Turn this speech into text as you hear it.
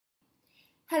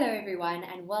Hello everyone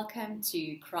and welcome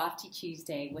to Crafty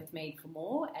Tuesday with Made for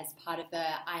More as part of the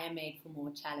I Am Made for More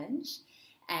challenge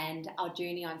and our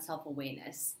journey on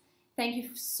self-awareness. Thank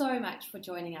you so much for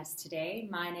joining us today.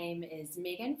 My name is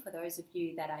Megan, for those of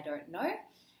you that I don't know,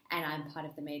 and I'm part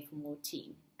of the Made for More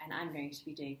team. And I'm going to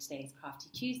be doing today's Crafty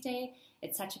Tuesday.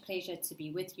 It's such a pleasure to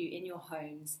be with you in your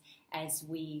homes as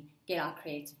we get our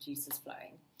creative juices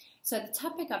flowing. So the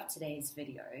topic of today's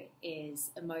video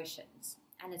is emotions.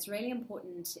 And it's really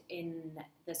important in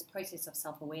this process of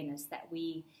self-awareness that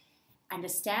we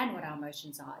understand what our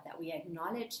emotions are, that we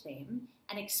acknowledge them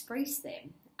and express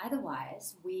them.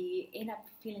 Otherwise, we end up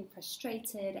feeling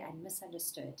frustrated and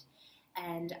misunderstood.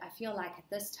 And I feel like at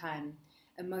this time,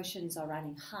 emotions are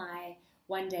running high.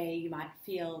 One day you might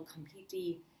feel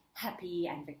completely happy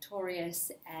and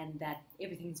victorious and that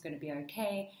everything's going to be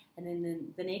okay. And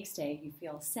then the next day you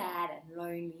feel sad and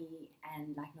lonely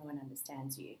and like no one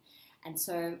understands you. And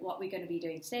so what we're going to be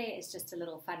doing today is just a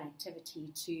little fun activity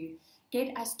to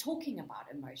get us talking about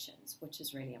emotions, which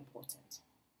is really important.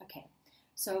 Okay,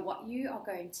 so what you are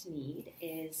going to need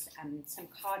is some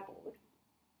cardboard.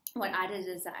 What I did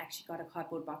is I actually got a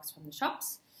cardboard box from the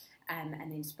shops and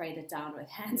then sprayed it down with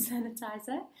hand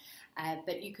sanitizer.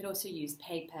 But you could also use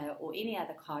paper or any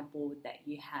other cardboard that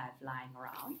you have lying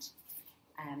around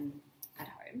at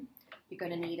home. You're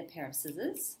going to need a pair of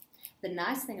scissors. The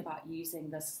nice thing about using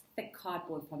this thick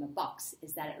cardboard from a box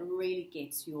is that it really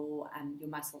gets your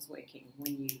muscles working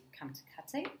when you come to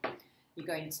cutting. You're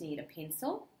going to need a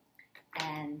pencil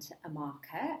and a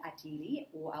marker, ideally,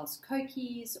 or else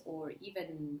Kokies or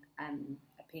even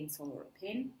a pencil or a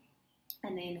pen.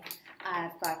 And then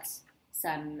I've got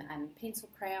some pencil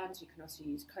crayons. You can also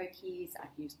use Kokies.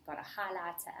 I've got a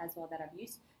highlighter as well that I've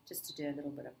used just to do a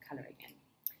little bit of colouring in.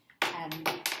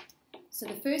 So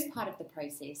the first part of the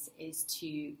process is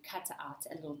to cut out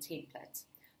a little template.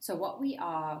 So what we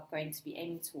are going to be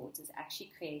aiming towards is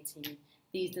actually creating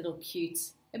these little cute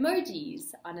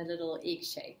emojis on a little egg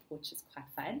shape, which is quite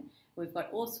fun. We've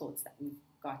got all sorts that we've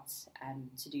got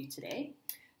to do today.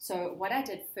 So what I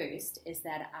did first is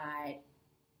that I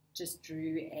just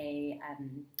drew a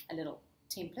little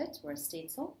template or a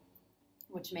stencil,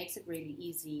 which makes it really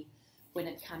easy when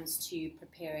it comes to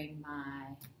preparing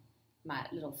my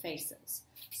little faces.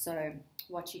 So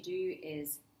what you do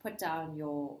is put down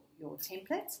your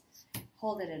template,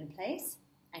 hold it in place,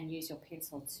 and use your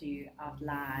pencil to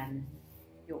outline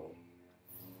your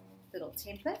little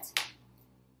template.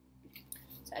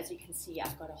 So as you can see,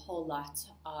 I've got a whole lot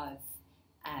of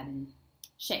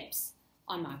shapes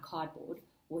on my cardboard,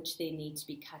 which then need to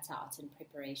be cut out in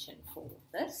preparation for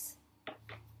this.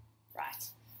 Right,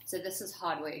 so this is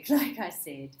hard work, like I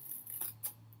said.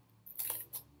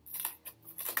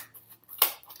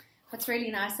 What's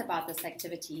really nice about this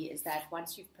activity is that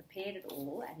once you've prepared it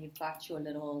all and you've got your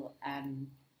little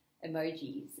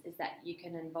emojis, is that you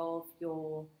can involve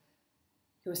your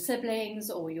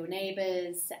siblings or your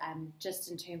neighbors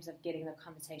just in terms of getting the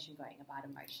conversation going about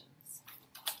emotions.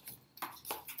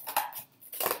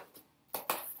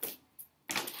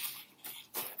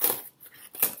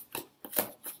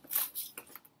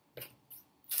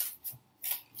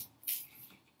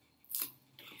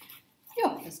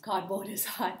 This cardboard is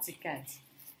hard to cut.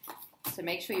 So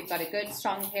make sure you've got a good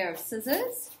strong pair of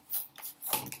scissors.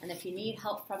 And if you need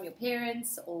help from your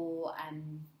parents or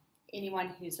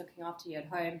anyone who's looking after you at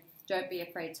home, don't be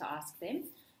afraid to ask them.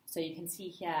 So you can see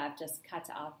here I've just cut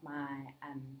out my,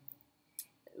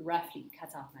 roughly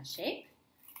cut out my shape.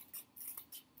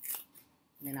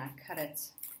 And then I cut it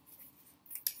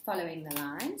following the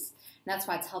lines. And that's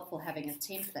why it's helpful having a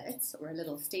template or a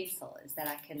little stencil, is that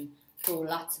I can draw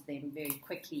lots of them very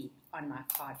quickly on my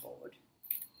cardboard.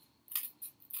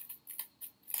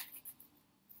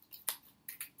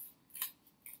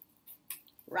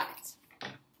 Right.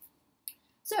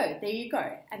 So there you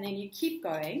go. And then you keep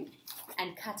going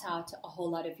and cut out a whole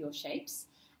lot of your shapes.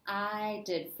 I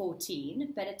did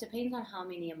 14, but it depends on how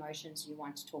many emotions you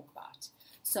want to talk about.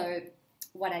 So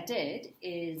what I did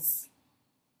is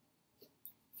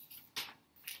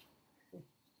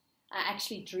I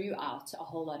actually drew out a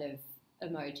whole lot of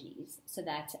emojis so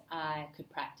that I could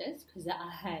practice, because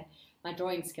my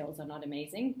drawing skills are not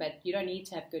amazing, but you don't need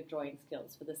to have good drawing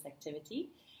skills for this activity.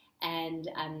 And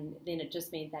then it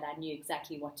just meant that I knew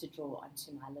exactly what to draw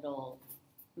onto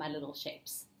my little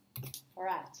shapes. All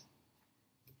right,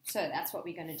 so that's what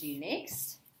we're going to do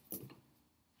next.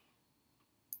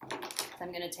 So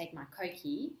I'm going to take my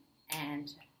Koki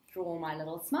and draw my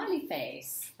little smiley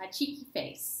face, my cheeky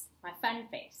face, my fun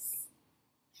face.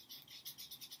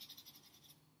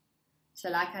 So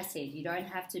like I said, you don't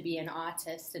have to be an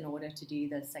artist in order to do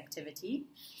this activity.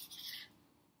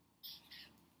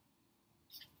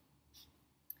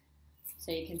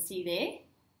 So you can see there,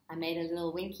 I made a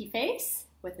little winky face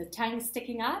with the tongue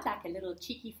sticking out like a little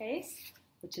cheeky face,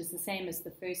 which is the same as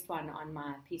the first one on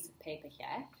my piece of paper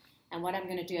here. And what I'm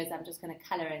going to do is I'm just going to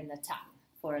colour in the tongue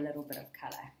for a little bit of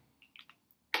colour.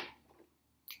 So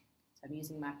I'm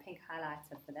using my pink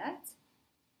highlighter for that.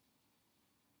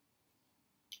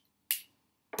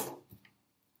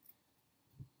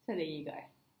 So there you go,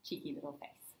 cheeky little face.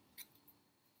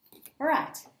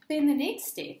 Alright, then the next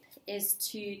step is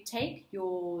to take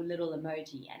your little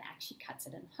emoji and actually cut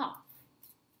it in half.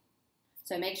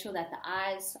 So make sure that the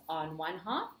eyes are on one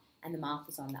half and the mouth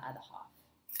is on the other half.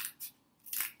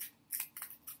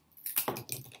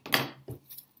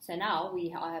 So now we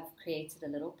have created a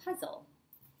little puzzle.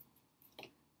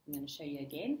 I'm going to show you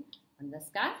again on this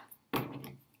guy.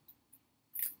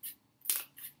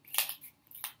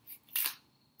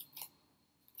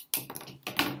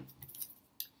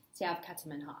 See, I've cut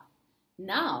them in half.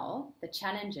 Now the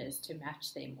challenge is to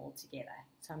match them all together.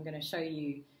 So I'm going to show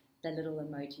you the little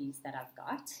emojis that I've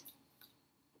got.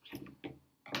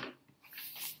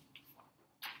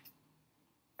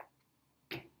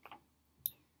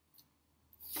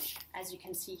 As you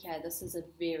can see here, this is a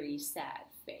very sad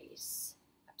face,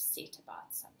 upset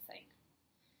about something.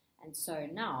 And so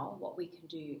now what we can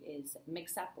do is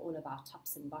mix up all of our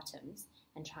tops and bottoms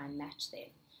and try and match them.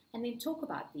 And then talk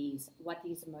about what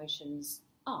these emotions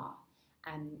are.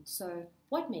 So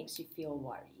what makes you feel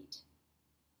worried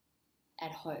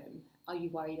at home? Are you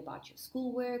worried about your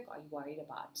schoolwork? Are you worried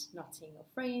about not seeing your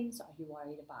friends? Are you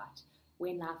worried about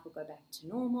when life will go back to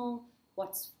normal?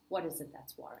 What is it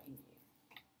that's worrying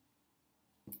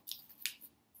you?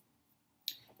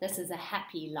 This is a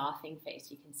happy, laughing face.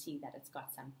 You can see that it's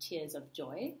got some tears of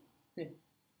joy.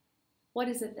 What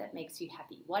is it that makes you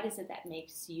happy? What is it that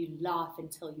makes you laugh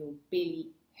until your belly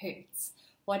hurts?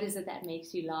 What is it that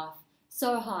makes you laugh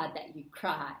so hard that you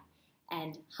cry?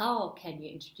 And how can you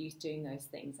introduce doing those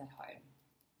things at home?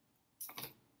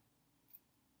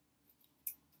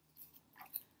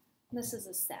 This is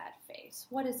a sad face.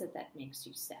 What is it that makes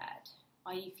you sad?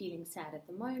 Are you feeling sad at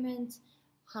the moment?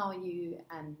 How are you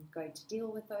going to deal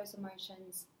with those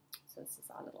emotions? So this is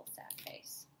our little sad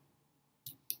face.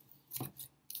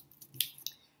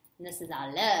 And this is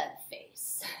our love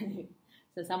face.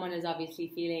 So someone is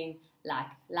obviously feeling like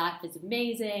life is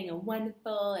amazing and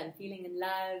wonderful and feeling in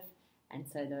love. And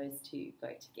so those two go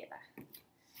together.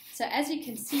 So as you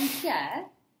can see here,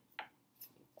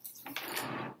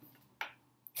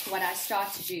 what I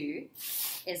start to do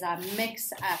is I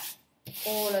mix up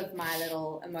all of my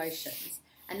little emotions.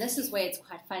 And this is where it's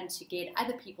quite fun to get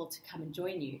other people to come and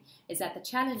join you, is that the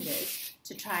challenge is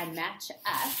to try and match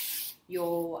up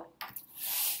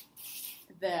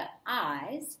the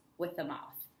eyes with the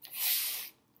mouth.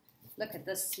 Look at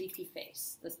this sleepy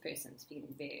face. This person's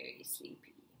feeling very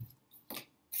sleepy.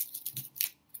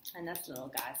 And this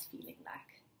little guy's feeling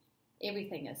like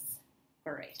everything is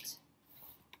great.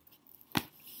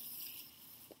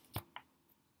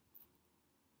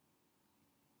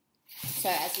 So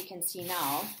as you can see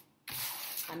now,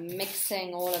 I'm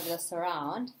mixing all of this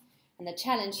around. And the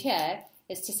challenge here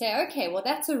is to say, okay, well,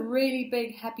 that's a really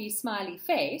big, happy, smiley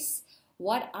face.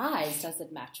 What eyes does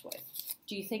it match with?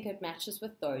 Do you think it matches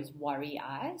with those worry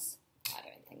eyes? I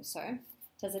don't think so.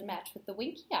 Does it match with the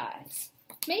winky eyes?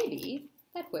 Maybe.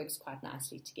 That works quite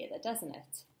nicely together, doesn't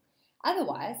it?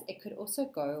 Otherwise, it could also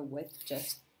go with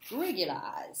just regular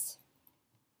eyes.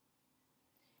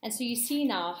 And so you see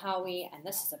now how and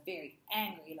this is a very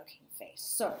angry looking face.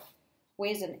 So,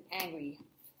 where's an angry?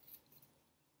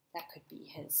 That could be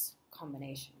his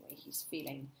combination where he's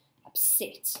feeling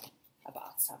upset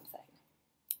about something.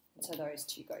 And so those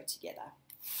two go together.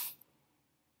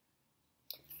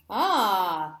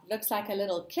 Looks like a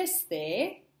little kiss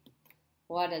there.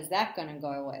 What is that going to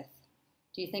go with?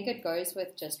 Do you think it goes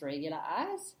with just regular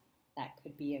eyes? That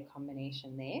could be a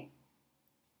combination there.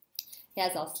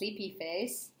 Here's our sleepy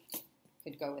face.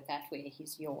 Could go with that where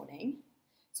he's yawning.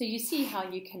 So you see how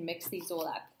you can mix these all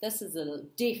up. This is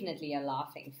definitely a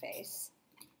laughing face.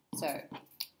 So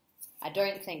I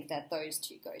don't think that those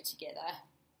two go together.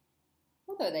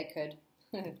 Although they could.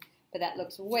 But that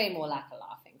looks way more like a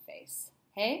laughing face.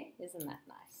 Hey, isn't that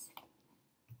nice?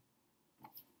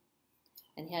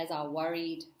 And here's our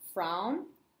worried frown.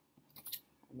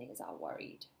 And there's our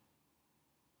worried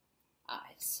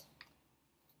eyes.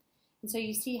 And so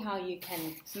you see how you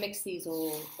can mix these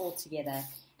all together.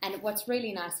 And what's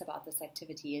really nice about this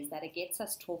activity is that it gets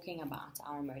us talking about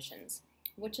our emotions,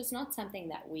 which is not something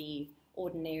that we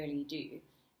ordinarily do.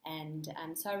 And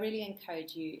so I really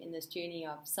encourage you in this journey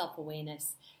of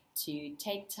self-awareness to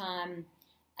take time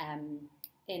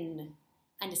in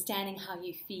understanding how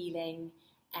you're feeling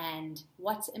and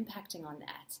what's impacting on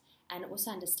that, and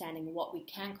also understanding what we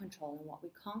can control and what we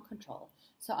can't control.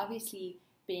 So obviously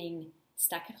being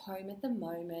stuck at home at the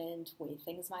moment where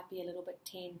things might be a little bit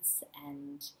tense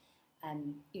and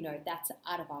that's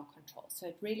out of our control. So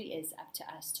it really is up to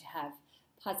us to have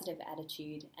positive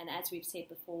attitude. And as we've said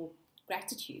before,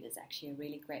 gratitude is actually a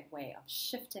really great way of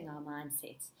shifting our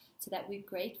mindsets so that we're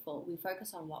grateful. We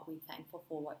focus on what we're thankful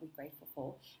for, what we're grateful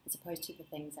for, as opposed to the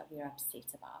things that we're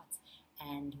upset about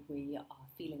and we are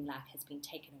feeling like has been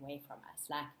taken away from us,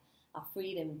 like our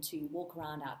freedom to walk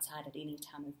around outside at any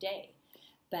time of day.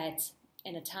 But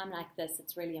in a time like this,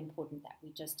 it's really important that we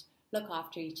just look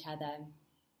after each other,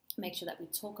 make sure that we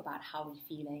talk about how we're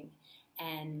feeling,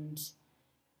 and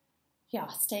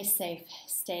stay safe,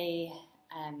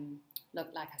 look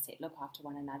after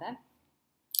one another.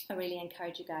 I really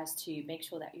encourage you guys to make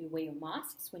sure that you wear your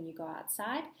masks when you go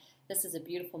outside. This is a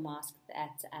beautiful mask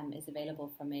that is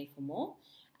available from Made for More.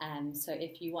 So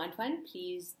if you want one,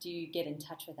 please do get in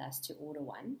touch with us to order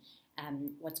one.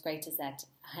 What's great is that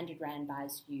 100 Rand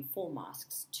buys you 4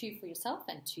 masks, 2 for yourself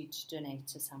and 2 to donate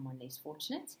to someone less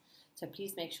fortunate. So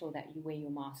please make sure that you wear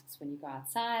your masks when you go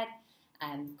outside,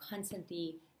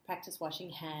 constantly practice washing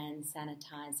hands,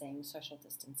 sanitizing, social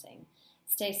distancing.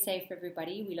 Stay safe,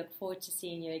 everybody. We look forward to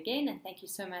seeing you again, and thank you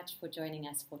so much for joining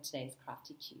us for today's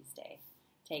Crafty Tuesday.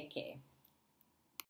 Take care.